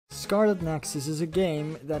Scarlet Nexus is a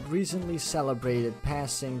game that recently celebrated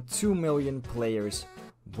passing 2 million players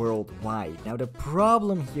worldwide. Now the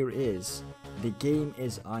problem here is the game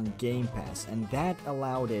is on Gamepass, and that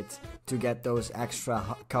allowed it to get those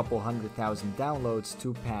extra couple 100,000 downloads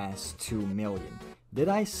to pass 2 million. Did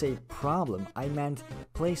I say problem? I meant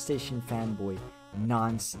PlayStation fanboy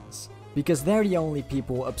nonsense. Because they're the only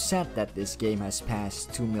people upset that this game has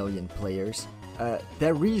passed 2 million players.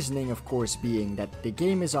 Their reasoning, of course, being that the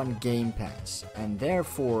game is on Game Pass, and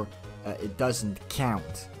therefore it doesn't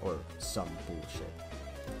count, or some bullshit.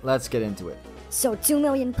 Let's get into it. So 2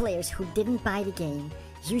 million players who didn't buy the game,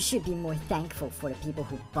 you should be more thankful for the people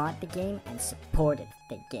who bought the game and supported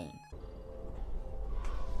the game.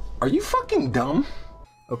 Are you fucking dumb?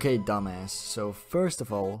 Okay, dumbass. So first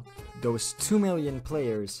of all, those 2 million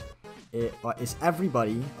players is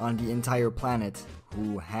everybody on the entire planet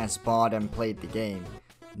who has bought and played the game,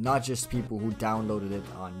 not just people who downloaded it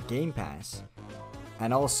on Game Pass.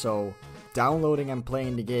 And also, downloading and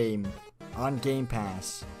playing the game on Game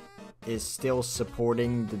Pass is still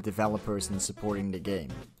supporting the developers and supporting the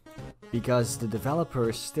game. Because the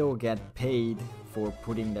developers still get paid for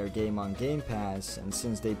putting their game on Game Pass, and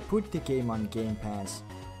since they put the game on Game Pass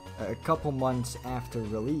a couple months after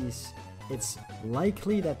release, it's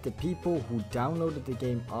likely that the people who downloaded the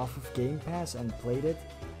game off of Game Pass and played it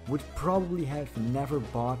would probably have never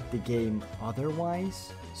bought the game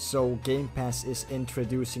otherwise. So Game Pass is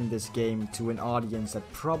introducing this game to an audience that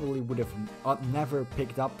probably would have never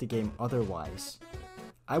picked up the game otherwise.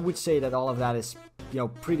 I would say that all of that is,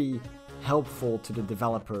 pretty helpful to the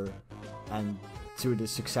developer and to the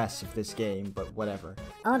success of this game, but whatever.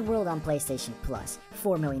 Oddworld on PlayStation Plus,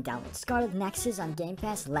 4 million downloads. Scarlet Nexus on Game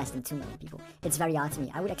Pass, less than 2 million people. It's very odd to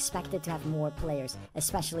me. I would expect it to have more players,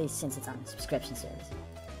 especially since it's on a subscription service.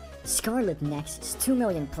 Scarlet Nexus, 2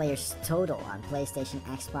 million players total on PlayStation,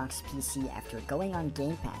 Xbox, PC after going on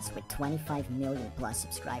Game Pass with 25 million plus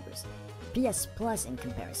subscribers. PS Plus in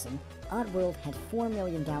comparison, Oddworld had 4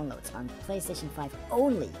 million downloads on PlayStation 5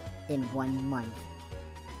 only in 1 month.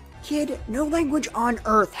 Kid, no language on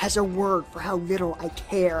Earth has a word for how little I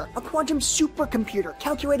care. A quantum supercomputer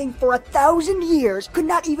calculating for 1,000 years could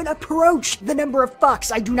not even approach the number of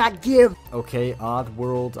fucks I do not give. Okay,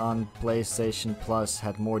 Oddworld on PlayStation Plus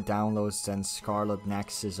had more downloads than Scarlet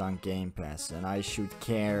Nexus on Game Pass, and I should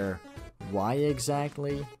care why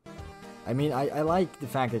exactly? I mean, I like the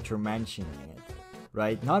fact that you're mentioning it,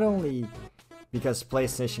 right? Not only because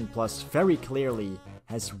PlayStation Plus very clearly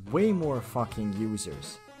has way more fucking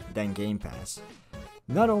users than Game Pass.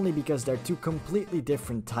 Not only because they're two completely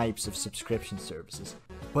different types of subscription services,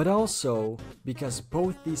 but also because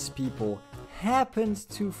both these people happened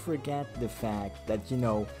to forget the fact that,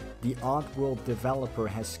 the Oddworld developer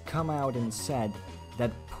has come out and said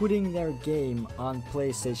that putting their game on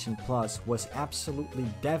PlayStation Plus was absolutely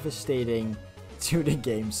devastating to the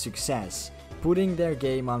game's success. Putting their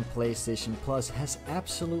game on PlayStation Plus has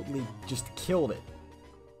absolutely just killed it.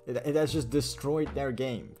 It has just destroyed their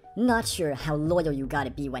game. Not sure how loyal you gotta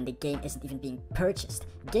be when the game isn't even being purchased.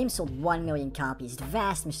 The game sold 1 million copies, the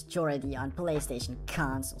vast majority on PlayStation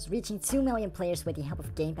consoles. Reaching 2 million players with the help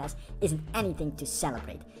of Game Pass isn't anything to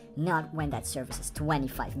celebrate. Not when that service has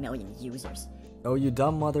 25 million users. Oh, you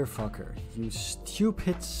dumb motherfucker. You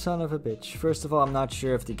stupid son of a bitch. First of all, I'm not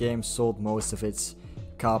sure if the game sold most of its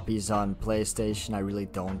copies on PlayStation. I really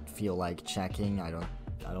don't feel like checking. I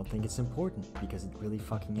don't think it's important, because it really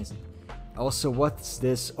fucking isn't. Also, what's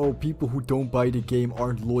this? Oh, people who don't buy the game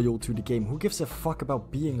aren't loyal to the game. Who gives a fuck about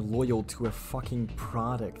being loyal to a fucking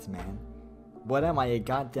product, man? What am I, a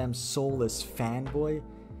goddamn soulless fanboy?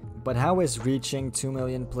 But how is reaching 2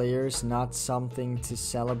 million players not something to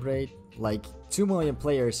celebrate? Like, 2 million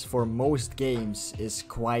players for most games is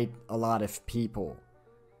quite a lot of people,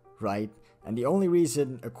 right? And the only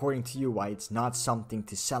reason, according to you, why it's not something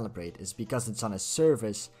to celebrate is because it's on a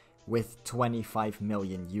service with 25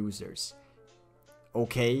 million users.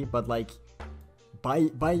 Okay, but like,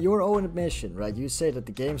 by your own admission, right, you say that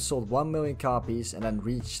the game sold 1 million copies and then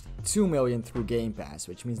reached 2 million through Game Pass,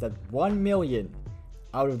 which means that 1 million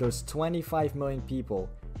out of those 25 million people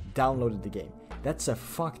downloaded the game. That's a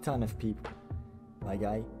fuck ton of people, my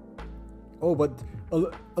guy. Oh, but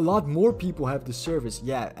a lot more people have the service,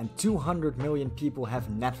 yeah, and 200 million people have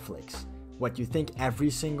Netflix. What, you think every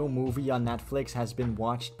single movie on Netflix has been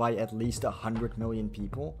watched by at least 100 million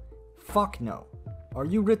people? Fuck no. Are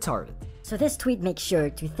you retarded? So this tweet makes sure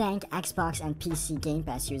to thank Xbox and PC Game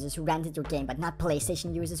Pass users who rented your game, but not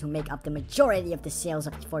PlayStation users who make up the majority of the sales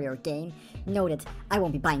for your game. Noted, I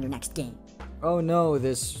won't be buying your next game. Oh no,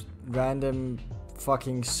 this random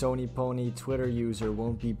fucking Sony Pony Twitter user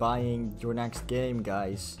won't be buying your next game,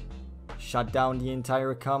 guys. Shut down the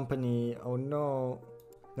entire company. Oh no.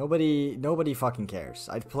 Nobody fucking cares.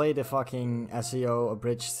 I'd play the fucking SEO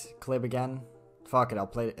abridged clip again. Fuck it, I'll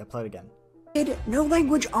play it again. Kid, no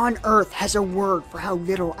language on Earth has a word for how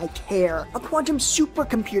little I care. A quantum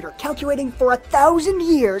supercomputer calculating for 1,000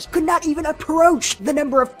 years could not even approach the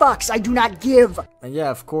number of fucks I do not give. And yeah,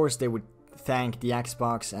 of course they would thank the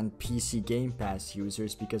Xbox and PC Gamepass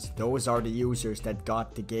users, because those are the users that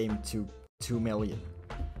got the game to 2 million.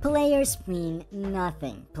 Players mean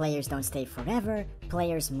nothing. Players don't stay forever,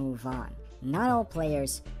 players move on. Not all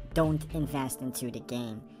players don't invest into the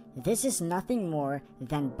game. This is nothing more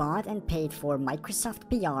than bought and paid for Microsoft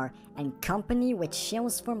PR, and company which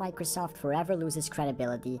shills for Microsoft forever loses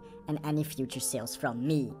credibility and any future sales from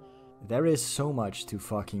me. There is so much to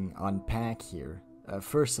fucking unpack here.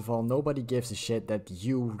 First of all, nobody gives a shit that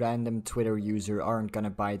you, random Twitter user, aren't gonna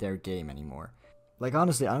buy their game anymore. Like,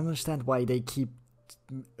 honestly, I don't understand why they keep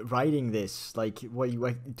writing this. Like,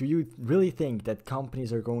 do you really think that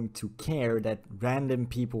companies are going to care that random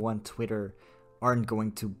people on Twitter aren't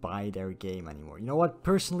going to buy their game anymore? You know what,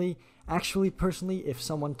 personally, if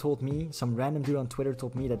someone told me, some random dude on Twitter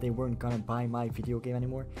told me that they weren't gonna buy my video game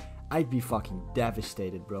anymore, I'd be fucking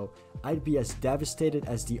devastated, bro. I'd be as devastated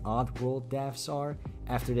as the Oddworld devs are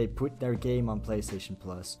after they put their game on PlayStation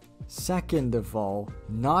Plus. Second of all,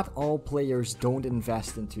 not all players don't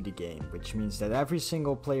invest into the game, which means that every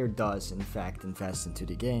single player does in fact invest into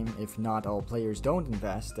the game. If not all players don't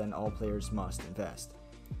invest, then all players must invest.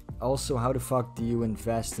 Also, how the fuck do you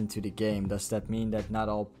invest into the game? Does that mean that not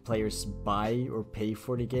all players buy or pay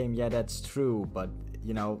for the game? Yeah, that's true, but,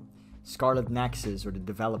 you know, Scarlet Nexus, or the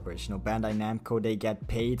developers, you know, Bandai Namco, they get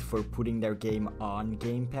paid for putting their game on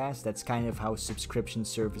Game Pass. That's kind of how subscription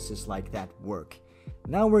services like that work.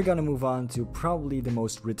 Now we're gonna move on to probably the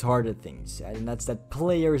most retarded things, and that's that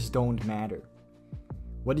players don't matter.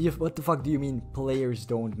 What the fuck do you mean players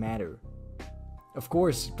don't matter? Of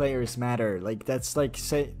course players matter. Like, that's like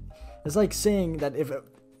saying that if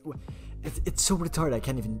it's so retarded I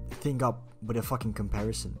can't even think up with a fucking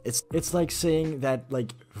comparison. It's like saying that,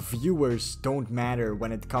 like, viewers don't matter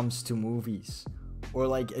when it comes to movies, or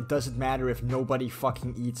like it doesn't matter if nobody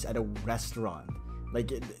fucking eats at a restaurant.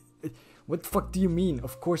 Like, what the fuck do you mean?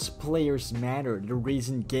 Of course players matter. The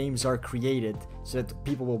reason games are created so that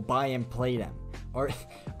people will buy and play them.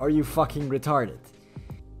 Are you fucking retarded?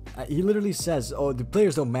 He literally says, oh, the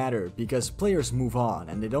players don't matter because players move on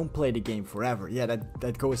and they don't play the game forever. Yeah,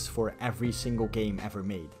 that goes for every single game ever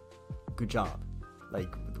made. Good job.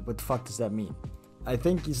 Like, what the fuck does that mean? I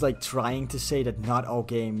think he's like trying to say that not all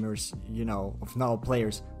gamers, you know, of not all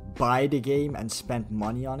players buy the game and spend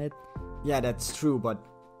money on it. Yeah, that's true, but,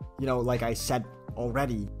 you know, like I said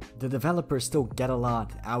already, the developers still get a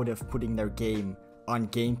lot out of putting their game on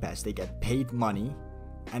Game Pass. They get paid money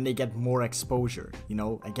and they get more exposure. You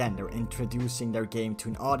know, again, they're introducing their game to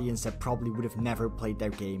an audience that probably would have never played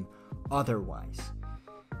their game otherwise.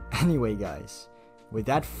 Anyway, guys, with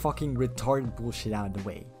that fucking retarded bullshit out of the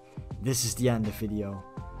way, this is the end of the video.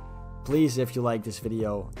 Please, if you like this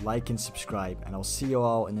video, like and subscribe, and I'll see you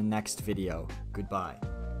all in the next video. Goodbye.